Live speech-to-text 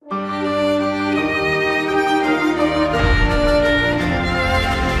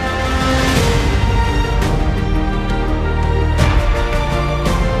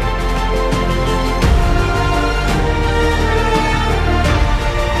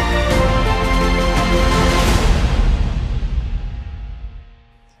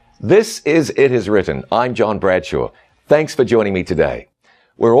This is It Is Written. I'm John Bradshaw. Thanks for joining me today.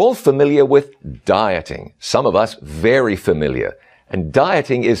 We're all familiar with dieting. Some of us very familiar. And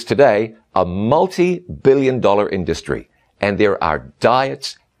dieting is today a multi-billion-dollar industry. And there are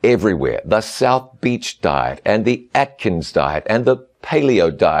diets everywhere. The South Beach diet and the Atkins diet and the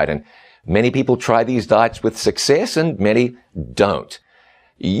paleo diet. And many people try these diets with success and many don't.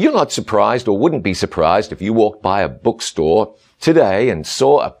 You're not surprised or wouldn't be surprised if you walked by a bookstore today and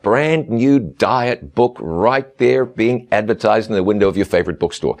saw a brand new diet book right there being advertised in the window of your favorite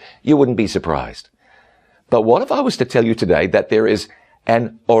bookstore. You wouldn't be surprised. But what if I was to tell you today that there is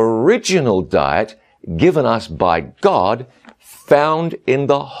an original diet given us by God found in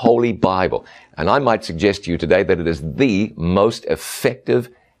the Holy Bible? And I might suggest to you today that it is the most effective,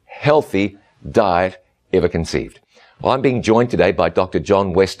 healthy diet ever conceived. Well, I'm being joined today by Dr.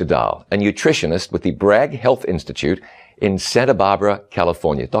 John Westerdahl, a nutritionist with the Bragg Health Institute in Santa Barbara,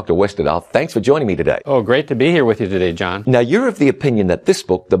 California. Dr. Westerdahl, thanks for joining me today. Oh, great to be here with you today, John. Now, you're of the opinion that this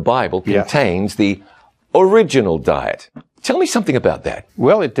book, the Bible, contains the original diet. Tell me something about that.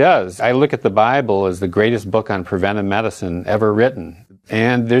 Well, it does. I look at the Bible as the greatest book on preventive medicine ever written.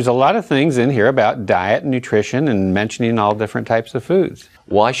 And there's a lot of things in here about diet and nutrition and mentioning all different types of foods.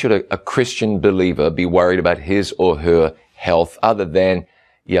 Why should a Christian believer be worried about his or her health other than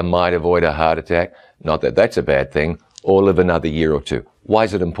you might avoid a heart attack? Not that that's a bad thing, or live another year or two. Why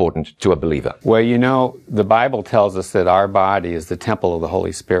is it important to a believer? Well, you know, the Bible tells us that our body is the temple of the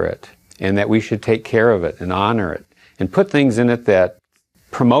Holy Spirit and that we should take care of it and honor it and put things in it that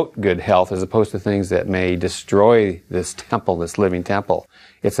promote good health as opposed to things that may destroy this temple, this living temple.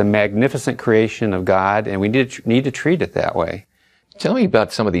 It's a magnificent creation of God, and we need to treat it that way. Tell me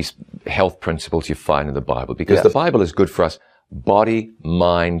about some of these health principles you find in the Bible, because the Bible is good for us, body,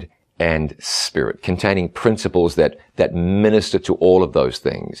 mind, and spirit, containing principles that minister to all of those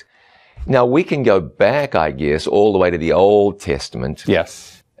things. Now, we can go back, I guess, all the way to the Old Testament.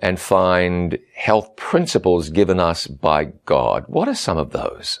 Yes. And find health principles given us by God. What are some of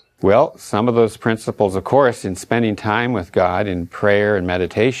those? Well, some of those principles, of course, in spending time with God in prayer and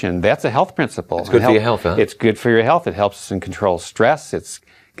meditation, that's a health principle. It's good for your health, huh? It's good for your health. It helps us in control stress. It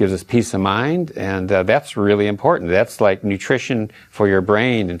gives us peace of mind, and that's really important. That's like nutrition for your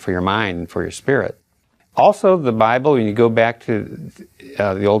brain and for your mind and for your spirit. Also, the Bible, when you go back to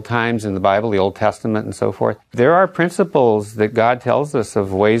the old times in the Bible, the Old Testament and so forth, there are principles that God tells us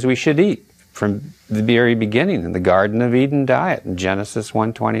of ways we should eat from the very beginning in the Garden of Eden diet in Genesis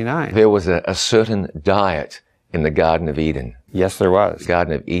 1:29. There was a certain diet in the Garden of Eden. Yes, there was.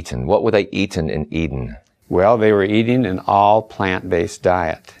 Garden of Eden. What were they eating in Eden? Well, they were eating an all plant-based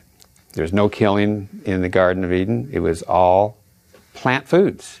diet. There's no killing in the Garden of Eden. It was all plant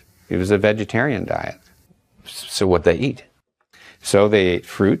foods. It was a vegetarian diet. So what they eat? So they ate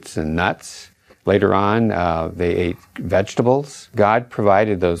fruits and nuts. Later on, they ate vegetables. God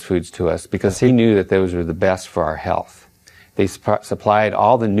provided those foods to us because He knew that those were the best for our health. They supplied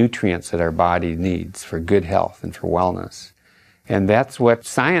all the nutrients that our body needs for good health and for wellness. And that's what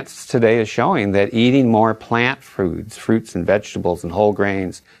science today is showing, that eating more plant foods, fruits and vegetables and whole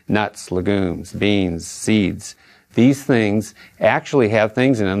grains, nuts, legumes, beans, seeds, these things actually have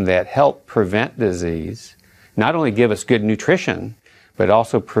things in them that help prevent disease, not only give us good nutrition, but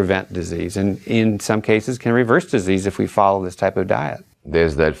also prevent disease, and in some cases can reverse disease if we follow this type of diet.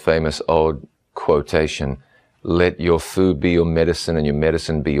 There's that famous old quotation, let your food be your medicine and your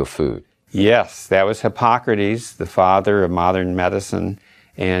medicine be your food. Yes, that was Hippocrates, the father of modern medicine,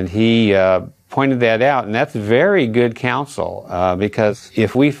 and he pointed that out, and that's very good counsel, because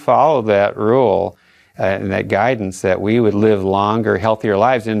if we follow that rule and that guidance, that we would live longer, healthier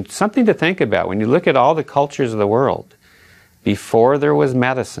lives. And something to think about, when you look at all the cultures of the world, before there was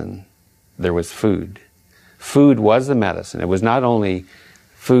medicine, there was food. Food was the medicine. It was not only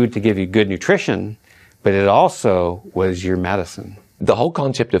food to give you good nutrition, but it also was your medicine. The whole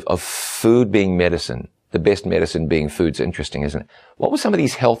concept of food being medicine, the best medicine being food, is interesting, isn't it? What were some of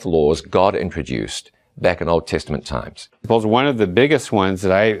these health laws God introduced back in Old Testament times? I suppose one of the biggest ones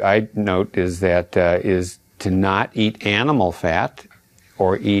that I note is that is to not eat animal fat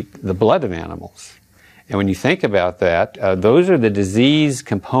or eat the blood of animals. And when you think about that, those are the disease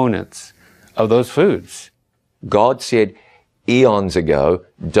components of those foods. God said eons ago,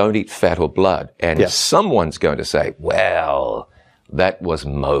 don't eat fat or blood. And someone's going to say, well, that was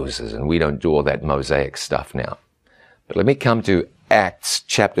Moses, and we don't do all that Mosaic stuff now. But let me come to Acts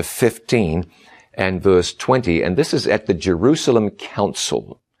chapter 15 and verse 20, and this is at the Jerusalem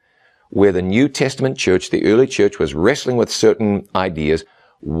Council, where the New Testament church, the early church, was wrestling with certain ideas.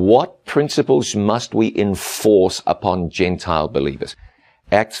 What principles must we enforce upon Gentile believers?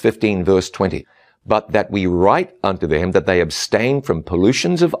 Acts 15 verse 20. But that we write unto them that they abstain from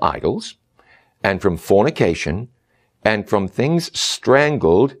pollutions of idols, and from fornication, and from things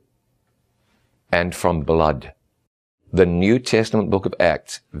strangled, and from blood. The New Testament book of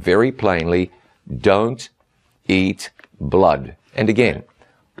Acts, very plainly, don't eat blood. And again,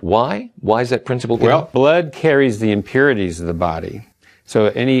 why? Why is that principle given? Well, blood carries the impurities of the body. So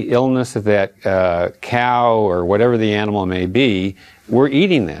any illness of that cow or whatever the animal may be, we're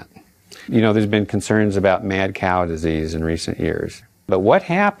eating that. You know, there's been concerns about mad cow disease in recent years. But what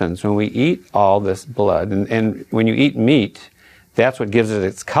happens when we eat all this blood, and when you eat meat, that's what gives it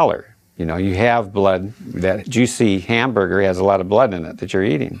its color. You know, you have blood, that juicy hamburger has a lot of blood in it that you're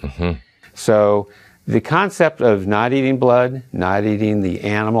eating. Mm-hmm. So the concept of not eating blood, not eating the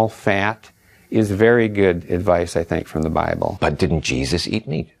animal fat, is very good advice, I think, from the Bible. But didn't Jesus eat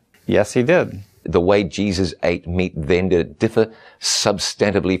meat? Yes, he did. The way Jesus ate meat then, did it differ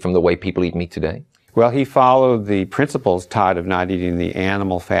substantively from the way people eat meat today? Well, he followed the principles taught of not eating the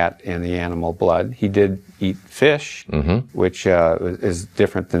animal fat and the animal blood. He did eat fish, which is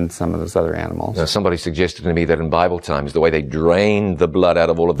different than some of those other animals. Now, somebody suggested to me that in Bible times, the way they drained the blood out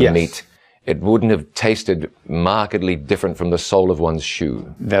of all of the meat, it wouldn't have tasted markedly different from the sole of one's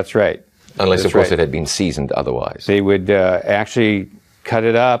shoe. That's right. Unless, of course, it had been seasoned otherwise. They would actually cut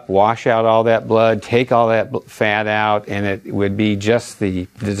it up, wash out all that blood, take all that fat out, and it would be just the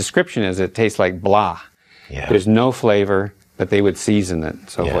description is it tastes like blah. Yeah. There's no flavor, but they would season it and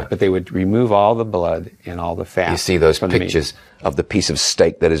so forth. But they would remove all the blood and all the fat. You see those pictures of the piece of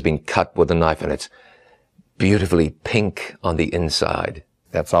steak that has been cut with a knife, and it's beautifully pink on the inside.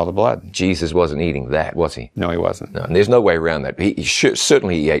 That's all the blood. Jesus wasn't eating that, was he? No, he wasn't. No, and there's no way around that.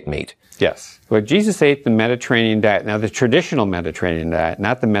 Certainly he ate meat. Yes. Well, Jesus ate the Mediterranean diet. Now, the traditional Mediterranean diet,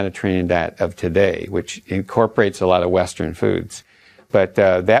 not the Mediterranean diet of today, which incorporates a lot of Western foods. But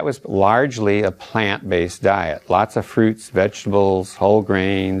that was largely a plant-based diet. Lots of fruits, vegetables, whole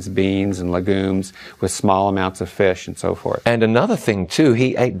grains, beans, and legumes, with small amounts of fish and so forth. And another thing, too,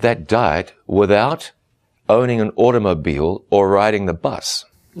 he ate that diet without owning an automobile or riding the bus.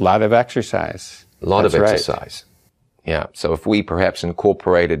 A lot of exercise. A lot of exercise. Right. Yeah. So if we perhaps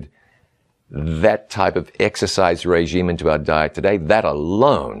incorporated that type of exercise regime into our diet today, that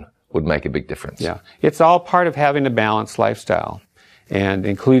alone would make a big difference. Yeah. It's all part of having a balanced lifestyle. And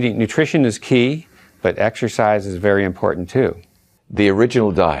including nutrition is key, but exercise is very important too. The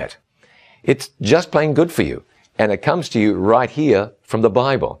original diet. It's just plain good for you. And it comes to you right here from the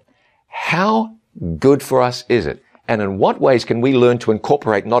Bible. How good for us is it? And in what ways can we learn to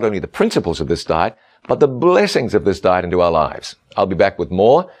incorporate not only the principles of this diet, but the blessings of this diet into our lives? I'll be back with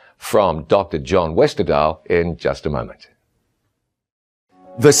more from Dr. John Westerdahl in just a moment.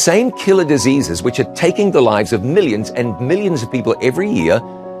 The same killer diseases which are taking the lives of millions and millions of people every year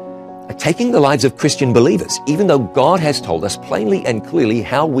are taking the lives of Christian believers, even though God has told us plainly and clearly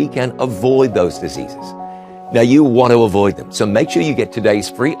how we can avoid those diseases. Now, you want to avoid them, so make sure you get today's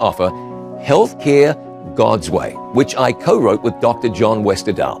free offer, Healthcare God's Way, which I co-wrote with Dr. John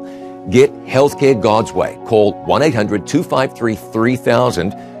Westerdahl. Get Healthcare God's Way. Call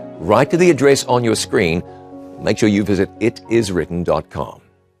 1-800-253-3000. Write to the address on your screen. Make sure you visit itiswritten.com.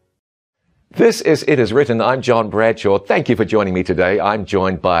 This is It Is Written. I'm John Bradshaw. Thank you for joining me today. I'm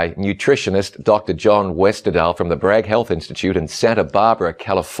joined by nutritionist Dr. John Westerdahl from the Bragg Health Institute in Santa Barbara,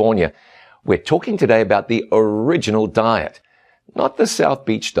 California. We're talking today about the original diet. Not the South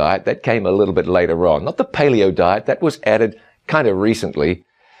Beach diet, that came a little bit later on. Not the paleo diet, that was added kind of recently.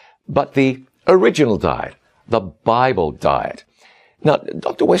 But the original diet, the Bible diet. Now,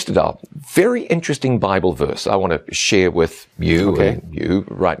 Dr. Westerdahl, very interesting Bible verse I want to share with you and you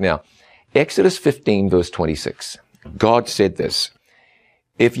right now. Exodus 15, verse 26. God said this,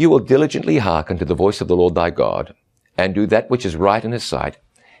 "If you will diligently hearken to the voice of the Lord thy God, and do that which is right in his sight,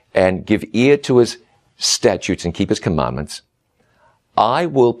 and give ear to his statutes and keep his commandments, I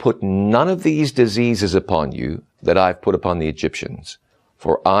will put none of these diseases upon you that I've put upon the Egyptians,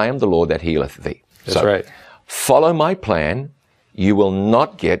 for I am the Lord that healeth thee." That's right. Follow my plan. You will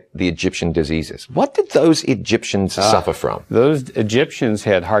not get the Egyptian diseases. What did those Egyptians suffer from? Those Egyptians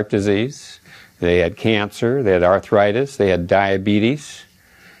had heart disease, they had cancer, they had arthritis, they had diabetes.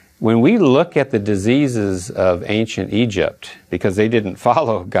 When we look at the diseases of ancient Egypt, because they didn't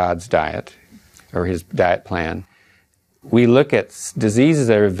follow God's diet or his diet plan, we look at diseases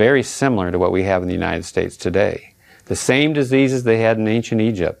that are very similar to what we have in the United States today. The same diseases they had in ancient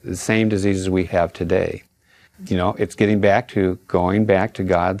Egypt, the same diseases we have today. You know, it's going back to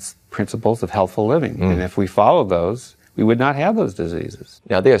God's principles of healthful living. And if we follow those, we would not have those diseases.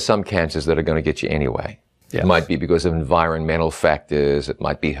 Now, there are some cancers that are going to get you anyway. It might be because of environmental factors. It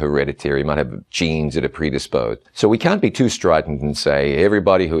might be hereditary. It might have genes that are predisposed. So we can't be too strident and say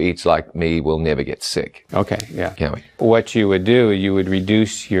everybody who eats like me will never get sick. Okay, yeah. Can we? What you would do, you would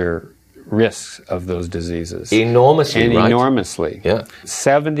reduce your risks of those diseases. Enormously, and right? Enormously. Yeah.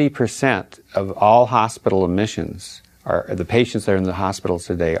 70% of all hospital admissions, are the patients that are in the hospitals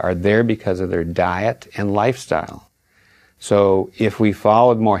today, are there because of their diet and lifestyle. So if we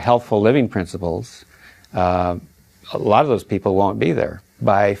followed more healthful living principles, a lot of those people won't be there.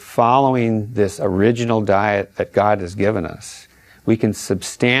 By following this original diet that God has given us, we can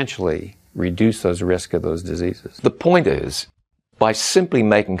substantially reduce those risks of those diseases. The point is, by simply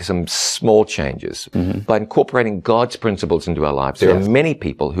making some small changes, by incorporating God's principles into our lives, there are many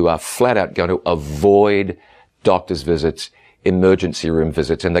people who are flat out going to avoid doctor's visits, emergency room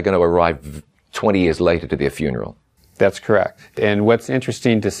visits, and they're going to arrive 20 years later to their funeral. That's correct. And what's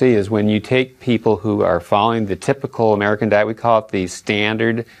interesting to see is when you take people who are following the typical American diet, we call it the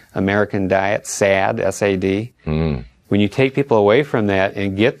standard American diet, SAD, S-A-D. When you take people away from that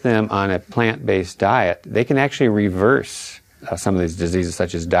and get them on a plant-based diet, they can actually reverse some of these diseases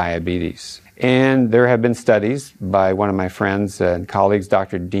such as diabetes. And there have been studies by one of my friends and colleagues,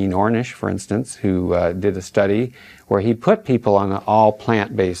 Dr. Dean Ornish, for instance, who did a study where he put people on an all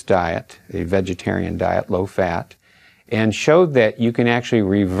plant-based diet, a vegetarian diet, low fat, and showed that you can actually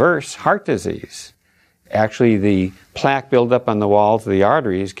reverse heart disease. Actually, the plaque buildup on the walls of the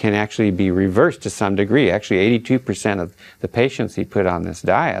arteries can actually be reversed to some degree. Actually, 82% of the patients he put on this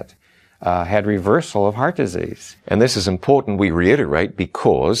diet had reversal of heart disease. And this is important, we reiterate,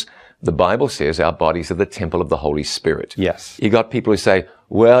 because the Bible says our bodies are the temple of the Holy Spirit. Yes. You got people who say,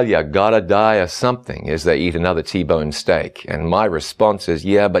 well, you gotta die of something as they eat another T-bone steak. And my response is,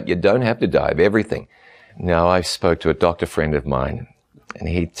 yeah, but you don't have to die of everything. Now, I spoke to a doctor friend of mine, and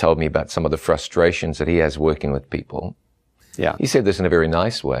he told me about some of the frustrations that he has working with people. Yeah. He said this in a very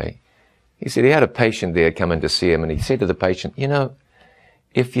nice way. He said he had a patient there come in to see him, and he said to the patient, you know,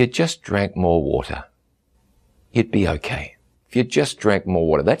 if you just drank more water, you'd be okay. If you just drank more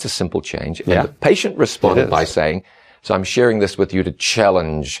water, that's a simple change. Yeah. And the patient responded by saying, so I'm sharing this with you to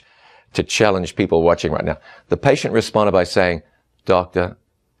challenge people watching right now. The patient responded by saying, doctor,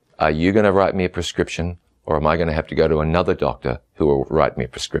 are you going to write me a prescription, or am I going to have to go to another doctor who will write me a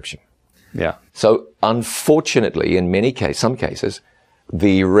prescription? Yeah. So unfortunately, in some cases,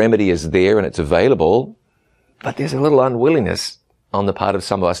 the remedy is there and it's available, but there's a little unwillingness on the part of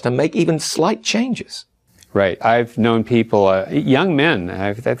some of us to make even slight changes. Right. I've known people, young men.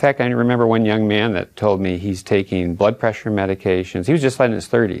 In fact, I remember one young man that told me he's taking blood pressure medications. He was just in his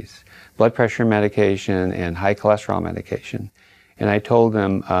 30s. Blood pressure medication and high cholesterol medication. And I told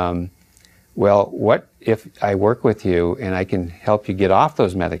him, well, what if I work with you and I can help you get off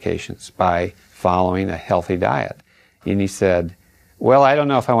those medications by following a healthy diet? And he said, well, I don't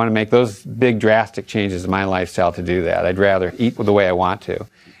know if I want to make those big drastic changes in my lifestyle to do that. I'd rather eat the way I want to.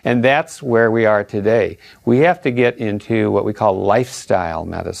 And that's where we are today. We have to get into what we call lifestyle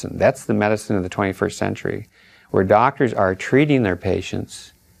medicine. That's the medicine of the 21st century, where doctors are treating their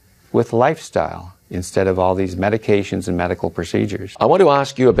patients with lifestyle instead of all these medications and medical procedures. I want to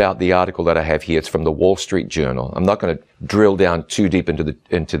ask you about the article that I have here. It's from the Wall Street Journal. I'm not going to drill down too deep into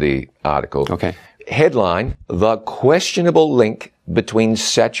the article. Okay. Headline, the questionable link between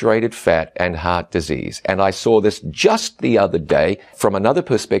saturated fat and heart disease. And I saw this just the other day from another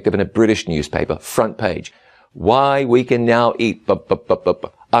perspective in a British newspaper, front page. Why we can now eat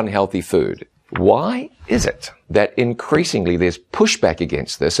unhealthy food. Why is it that increasingly there's pushback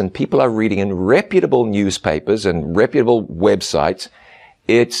against this and people are reading in reputable newspapers and reputable websites,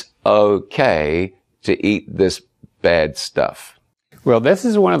 it's okay to eat this bad stuff? Well, this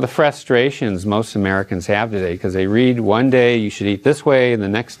is one of the frustrations most Americans have today, because they read one day you should eat this way and the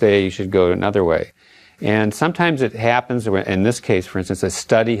next day you should go another way. And sometimes it happens, in this case, for instance, a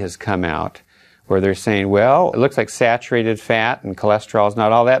study has come out where they're saying, well, it looks like saturated fat and cholesterol is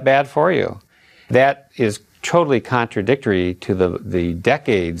not all that bad for you. That is totally contradictory to the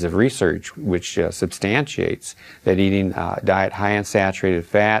decades of research which substantiates that eating a diet high in saturated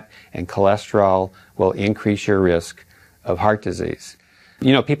fat and cholesterol will increase your risk of heart disease.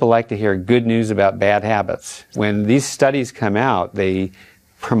 You know, people like to hear good news about bad habits. When these studies come out, they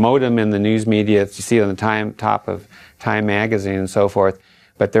promote them in the news media. You see it on the top of Time magazine and so forth.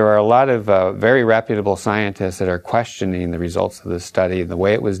 But there are a lot of very reputable scientists that are questioning the results of this study and the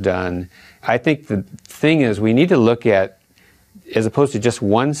way it was done. I think the thing is we need to look at, as opposed to just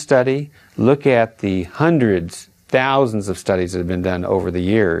one study, look at the hundreds, thousands of studies that have been done over the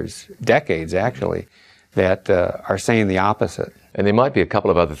years, decades actually, that are saying the opposite. And there might be a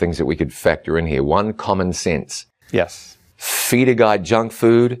couple of other things that we could factor in here. One, common sense. Yes. Feed a guy junk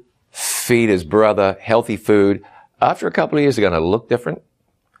food, feed his brother healthy food. After a couple of years, they're going to look different.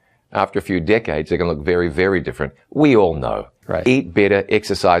 After a few decades, they're going to look very, very different. We all know. Right. Eat better,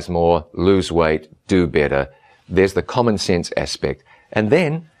 exercise more, lose weight, do better. There's the common sense aspect. And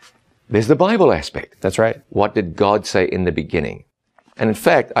then there's the Bible aspect. That's right. What did God say in the beginning? And in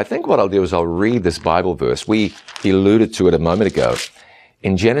fact, I think what I'll do is I'll read this Bible verse. We alluded to it a moment ago.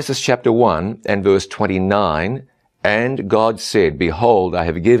 In Genesis chapter 1 and verse 29, and God said, Behold, I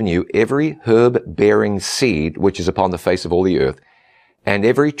have given you every herb-bearing seed which is upon the face of all the earth, and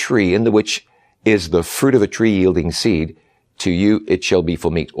every tree in the which is the fruit of a tree yielding seed, to you it shall be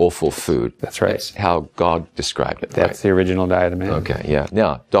for meat or for food. That's right. That's how God described it. That's the original diet of man. Okay, yeah.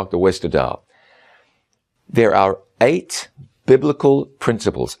 Now, Dr. Westerdahl, there are 8 biblical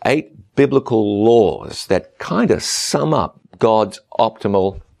principles, 8 biblical laws that kind of sum up God's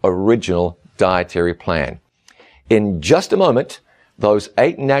optimal, original dietary plan. In just a moment, those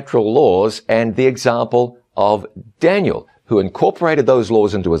 8 natural laws and the example of Daniel, who incorporated those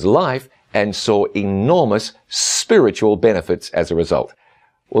laws into his life and saw enormous spiritual benefits as a result.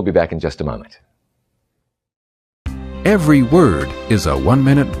 We'll be back in just a moment. Every Word is a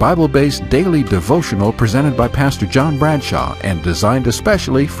 1-minute Bible-based daily devotional presented by Pastor John Bradshaw and designed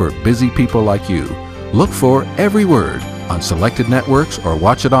especially for busy people like you. Look for Every Word on selected networks or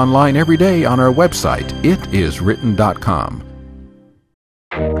watch it online every day on our website, itiswritten.com.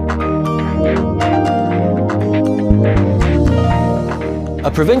 A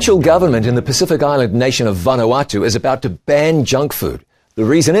provincial government in the Pacific Island nation of Vanuatu is about to ban junk food. The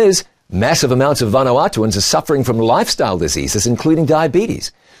reason is massive amounts of Vanuatuans are suffering from lifestyle diseases, including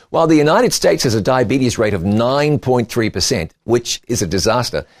diabetes. While the United States has a diabetes rate of 9.3%, which is a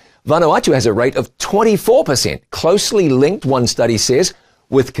disaster, Vanuatu has a rate of 24%, closely linked, one study says,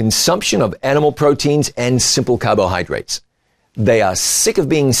 with consumption of animal proteins and simple carbohydrates. They are sick of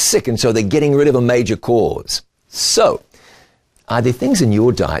being sick, and so they're getting rid of a major cause. So, are there things in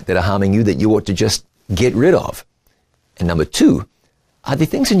your diet that are harming you that you ought to just get rid of? And number 2, are there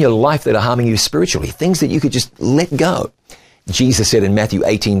things in your life that are harming you spiritually, things that you could just let go? Jesus said in Matthew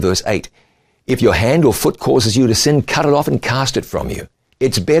 18, verse 8, if your hand or foot causes you to sin, cut it off and cast it from you.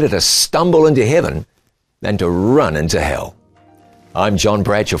 It's better to stumble into heaven than to run into hell. I'm John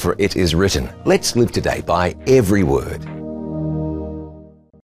Bradshaw for It Is Written. Let's live today by every word.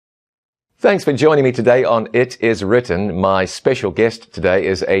 Thanks for joining me today on It Is Written. My special guest today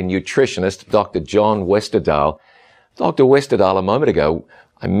is a nutritionist, Dr. John Westerdahl. Dr. Westerdahl, a moment ago,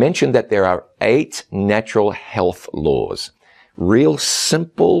 I mentioned that there are 8 natural health laws. Real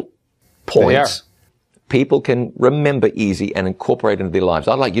simple points people can remember easy and incorporate into their lives.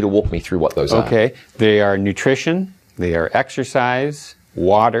 I'd like you to walk me through what those are. Okay. They are nutrition, they are exercise,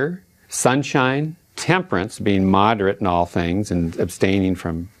 water, sunshine, temperance, being moderate in all things and abstaining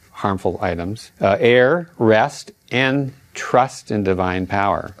from harmful items, air, rest, and trust in divine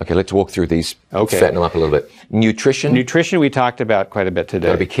power. Okay, let's walk through these, fatten them up a little bit. Nutrition. Nutrition we talked about quite a bit today.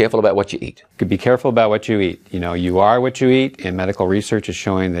 Got to be careful about what you eat. Be careful about what you eat. You know, you are what you eat, and medical research is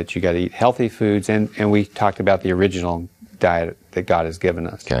showing that you got to eat healthy foods, and we talked about the original diet that God has given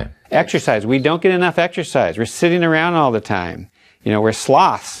us. Okay. Exercise. We don't get enough exercise. We're sitting around all the time. You know, we're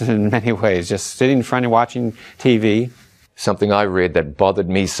sloths in many ways, just sitting in front and watching TV. Something I read that bothered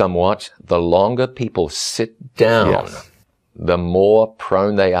me somewhat, the longer people sit down, the more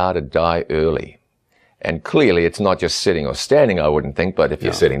prone they are to die early. And clearly, it's not just sitting or standing, I wouldn't think, but if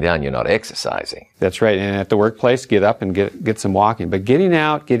you're sitting down, you're not exercising. That's right. And at the workplace, get up and get some walking. But getting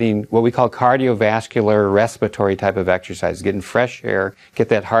out, getting what we call cardiovascular, respiratory type of exercise, getting fresh air, get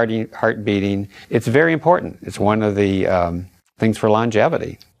that heart beating, it's very important. It's one of the things for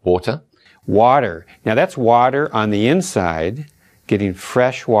longevity. Water? Water. Now, that's water on the inside, getting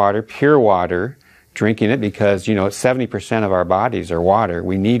fresh water, pure water, drinking it because, 70% of our bodies are water.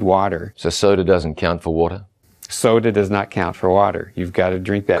 We need water. So soda doesn't count for water? Soda does not count for water. You've got to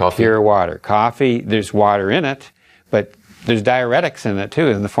drink that Coffee? Pure water. Coffee, there's water in it, but there's diuretics in it too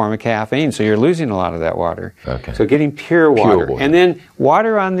in the form of caffeine, so you're losing a lot of that water. Okay. So getting pure water. Pure water. And then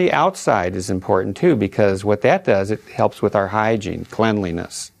water on the outside is important too, because what that does, it helps with our hygiene,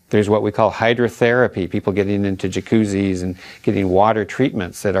 cleanliness. There's what we call hydrotherapy, people getting into jacuzzis and getting water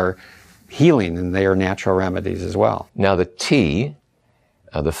treatments that are healing, and they are natural remedies as well. Now the T,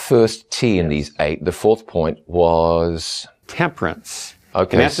 the first T in these 8, the fourth point was? Temperance.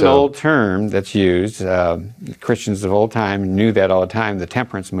 Okay, and that's an old term that's used. Christians of old time knew that all the time, the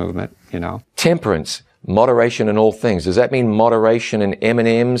temperance movement, Temperance. Moderation in all things. Does that mean moderation in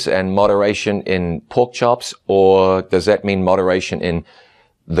M&Ms and moderation in pork chops, or does that mean moderation in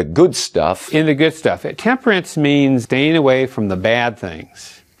the good stuff? In the good stuff. Temperance means staying away from the bad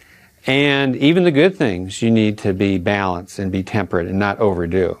things. And even the good things, you need to be balanced and be temperate and not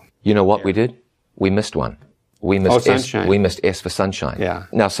overdo. You know what we did? We missed one. We missed sunshine. We missed S for sunshine. Yeah.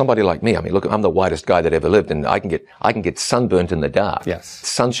 Now, somebody like me, I mean, look, I'm the whitest guy that ever lived, and I can get sunburnt in the dark. Yes.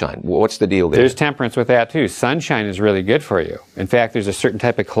 Sunshine. What's the deal there? There's temperance with that too. Sunshine is really good for you. In fact, there's a certain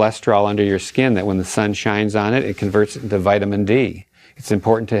type of cholesterol under your skin that when the sun shines on it, it converts it into vitamin D. It's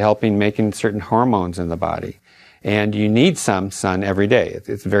important to helping making certain hormones in the body. And you need some sun every day.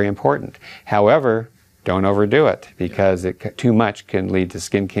 It's very important. However, don't overdo it, because too much can lead to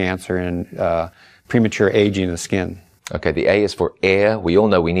skin cancer and premature aging of the skin. Okay, the A is for air. We all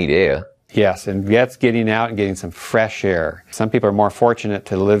know we need air. Yes, and that's getting out and getting some fresh air. Some people are more fortunate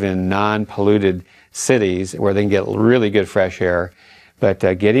to live in non-polluted cities where they can get really good fresh air. But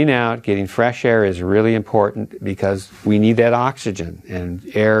getting out, getting fresh air is really important, because we need that oxygen, and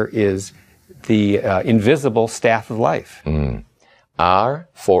air is the invisible staff of life. R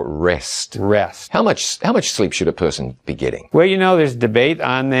for rest. Rest. How much sleep should a person be getting? Well, there's debate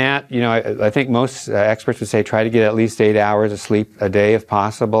on that. I think most experts would say try to get at least 8 hours of sleep a day if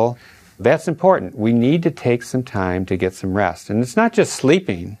possible. That's important. We need to take some time to get some rest. And it's not just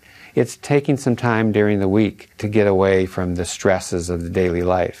sleeping. It's taking some time during the week to get away from the stresses of the daily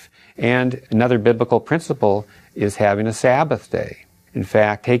life. And another biblical principle is having a Sabbath day. In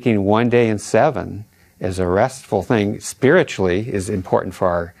fact, taking 1 day in 7 as a restful thing spiritually is important for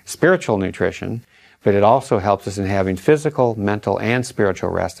our spiritual nutrition, but it also helps us in having physical, mental, and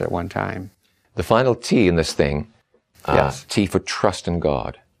spiritual rest at one time. The final T in this thing, Yes. T for trust in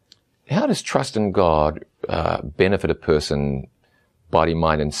God. How does trust in God benefit a person, body,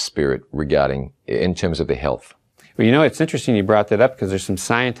 mind, and spirit, in terms of their health? Well, it's interesting you brought that up, because there's some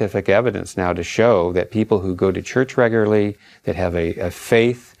scientific evidence now to show that people who go to church regularly, that have a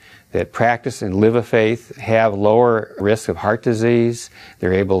faith, that practice and live a faith, have lower risk of heart disease.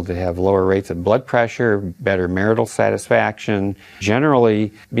 They're able to have lower rates of blood pressure, better marital satisfaction,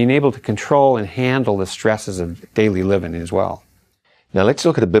 generally being able to control and handle the stresses of daily living as well. Now let's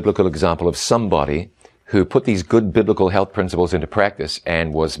look at a biblical example of somebody who put these good biblical health principles into practice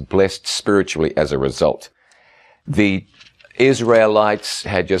and was blessed spiritually as a result. The Israelites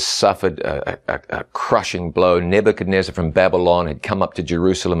had just suffered a crushing blow. Nebuchadnezzar from Babylon had come up to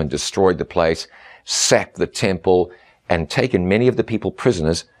Jerusalem and destroyed the place, sacked the temple, and taken many of the people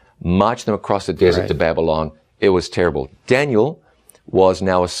prisoners, marched them across the desert to Babylon. It was terrible. Daniel was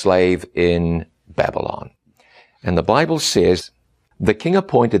now a slave in Babylon. And the Bible says, the king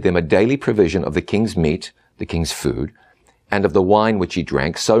appointed them a daily provision of the king's meat, the king's food, and of the wine which he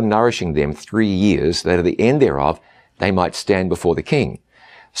drank, so nourishing them 3 years, that at the end thereof they might stand before the king.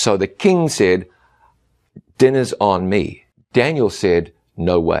 So the king said, dinner's on me. Daniel said,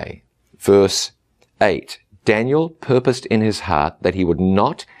 no way. Verse 8, Daniel purposed in his heart that he would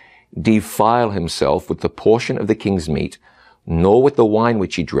not defile himself with the portion of the king's meat, nor with the wine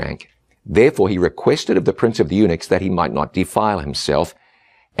which he drank. Therefore he requested of the prince of the eunuchs that he might not defile himself.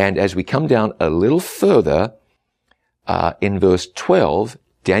 And as we come down a little further, in verse 12,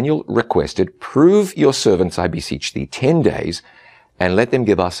 Daniel requested, prove your servants, I beseech thee, 10 days, and let them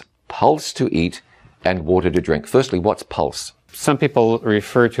give us pulse to eat and water to drink. Firstly, what's pulse? Some people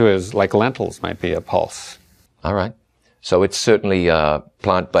refer to it as like lentils might be a pulse. All right. So it's certainly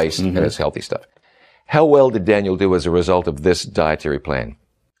plant-based and it's healthy stuff. How well did Daniel do as a result of this dietary plan?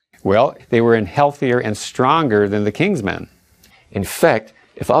 Well, they were healthier and stronger than the king's men. In fact,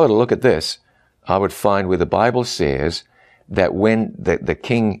 if I were to look at this, I would find where the Bible says that when the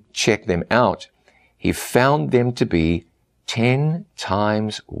king checked them out, he found them to be 10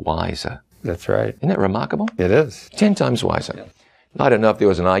 times wiser. That's right. Isn't that remarkable? It is. 10 times wiser. Yeah. I don't know if there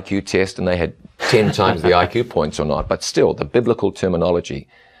was an IQ test and they had 10 times the IQ points or not, but still, the biblical terminology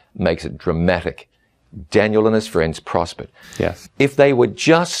makes it dramatic. Daniel and his friends prospered. Yes. If they were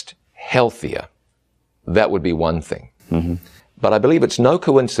just healthier, that would be one thing. Mm-hmm. But I believe it's no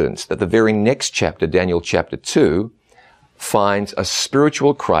coincidence that the very next chapter, Daniel chapter 2, finds a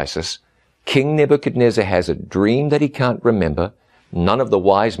spiritual crisis. King Nebuchadnezzar has a dream that he can't remember. None of the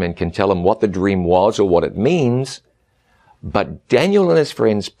wise men can tell him what the dream was or what it means. But Daniel and his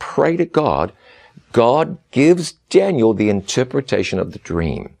friends pray to God. God gives Daniel the interpretation of the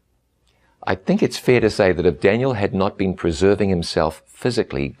dream. I think it's fair to say that if Daniel had not been preserving himself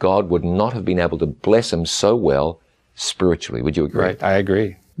physically, God would not have been able to bless him so well spiritually. Would you agree? Right, I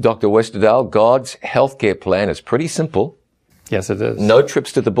agree. Dr. Westerdahl, God's healthcare plan is pretty simple. Yes, it is. No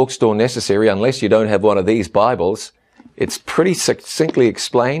trips to the bookstore necessary unless you don't have one of these Bibles. It's pretty succinctly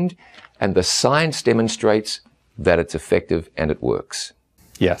explained, and the science demonstrates that it's effective and it works.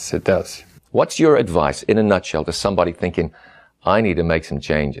 Yes, it does. What's your advice, in a nutshell, to somebody thinking, I need to make some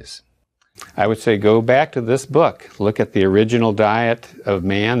changes? I would say go back to this book. Look at the original diet of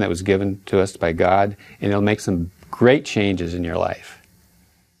man that was given to us by God, and it'll make some great changes in your life.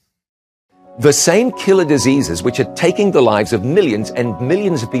 The same killer diseases which are taking the lives of millions and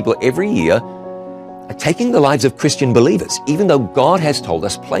millions of people every year are taking the lives of Christian believers, even though God has told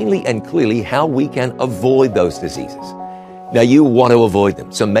us plainly and clearly how we can avoid those diseases. Now, you want to avoid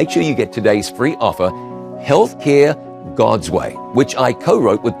them, so make sure you get today's free offer, Healthcare God's Way, which I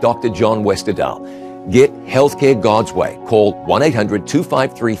co-wrote with Dr. John Westerdahl. Get Healthcare God's Way. Call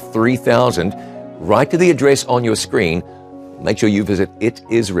 1-800-253-3000. Write to the address on your screen. Make sure you visit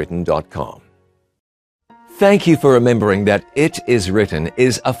itiswritten.com. Thank you for remembering that It Is Written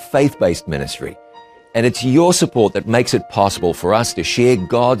is a faith-based ministry, and it's your support that makes it possible for us to share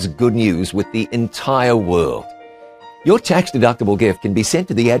God's good news with the entire world. Your tax-deductible gift can be sent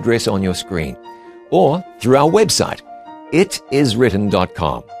to the address on your screen or through our website,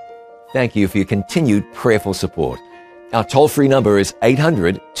 itiswritten.com. Thank you for your continued prayerful support. Our toll-free number is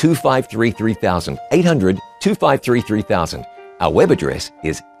 800-253-3000, 800-253-3000. Our web address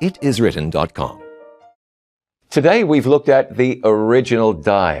is itiswritten.com. Today we've looked at the original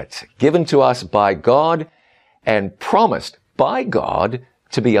diet given to us by God and promised by God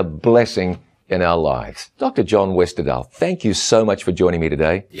to be a blessing in our lives. Dr. John Westerdahl, thank you so much for joining me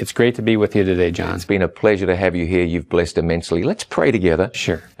today. It's great to be with you today, John. It's been a pleasure to have you here. You've blessed immensely. Let's pray together.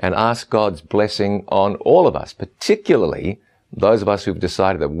 Sure. And ask God's blessing on all of us, particularly those of us who've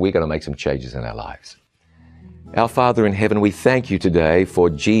decided that we're going to make some changes in our lives. Our Father in heaven, we thank you today for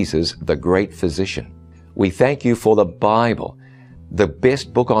Jesus, the great physician. We thank you for the Bible, the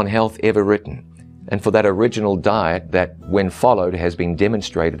best book on health ever written, and for that original diet that, when followed, has been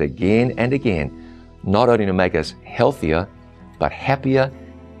demonstrated again and again, not only to make us healthier, but happier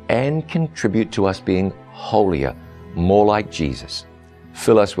and contribute to us being holier, more like Jesus.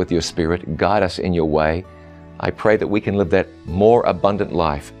 Fill us with your Spirit, guide us in your way. I pray that we can live that more abundant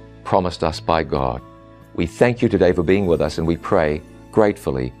life promised us by God. We thank you today for being with us, and we pray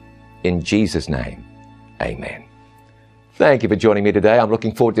gratefully in Jesus' name. Amen. Thank you for joining me today. I'm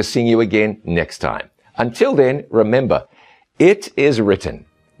looking forward to seeing you again next time. Until then, remember, it is written,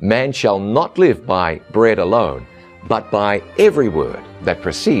 man shall not live by bread alone, but by every word that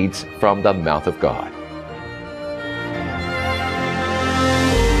proceeds from the mouth of God.